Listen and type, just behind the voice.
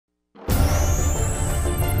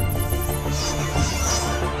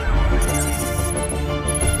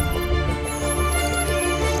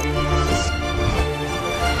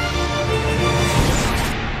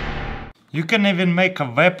You can even make a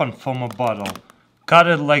weapon from a bottle. Cut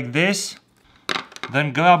it like this,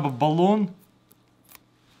 then grab a balloon,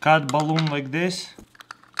 cut balloon like this,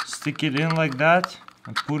 stick it in like that,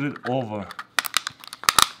 and put it over.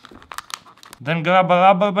 Then grab a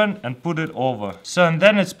rubber band and put it over. So, and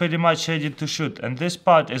then it's pretty much ready to shoot. And this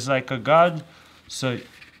part is like a guard, so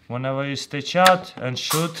whenever you stitch out and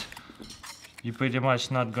shoot, you're pretty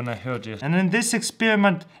much not gonna hurt it. And in this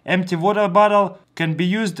experiment, empty water bottle can be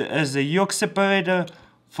used as a yolk separator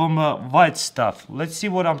from white stuff. Let's see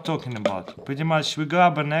what I'm talking about. Pretty much we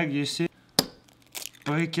grab an egg, you see,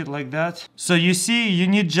 break it like that. So you see, you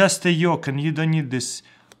need just a yolk and you don't need this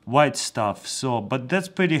white stuff. So, but that's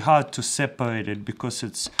pretty hard to separate it because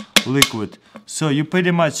it's liquid. So you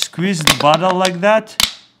pretty much squeeze the bottle like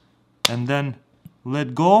that and then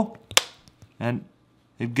let go and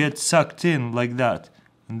it gets sucked in like that,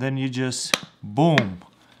 and then you just boom,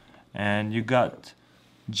 and you got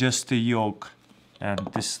just the yolk and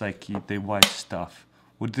this like the white stuff.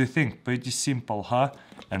 What do you think? Pretty simple, huh?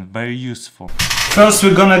 And very useful. First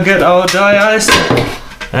we're gonna get our dry ice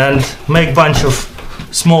and make bunch of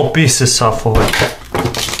small pieces off of it.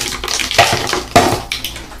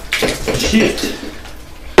 Shit.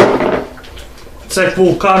 It's like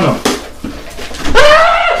volcano.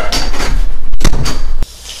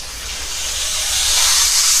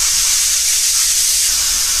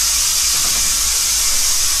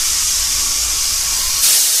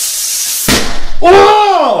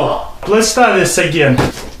 Oh! Let's try this again.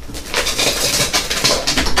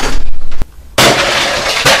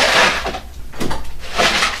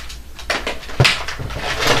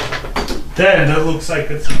 Damn, that looks like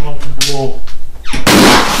it's about to blow.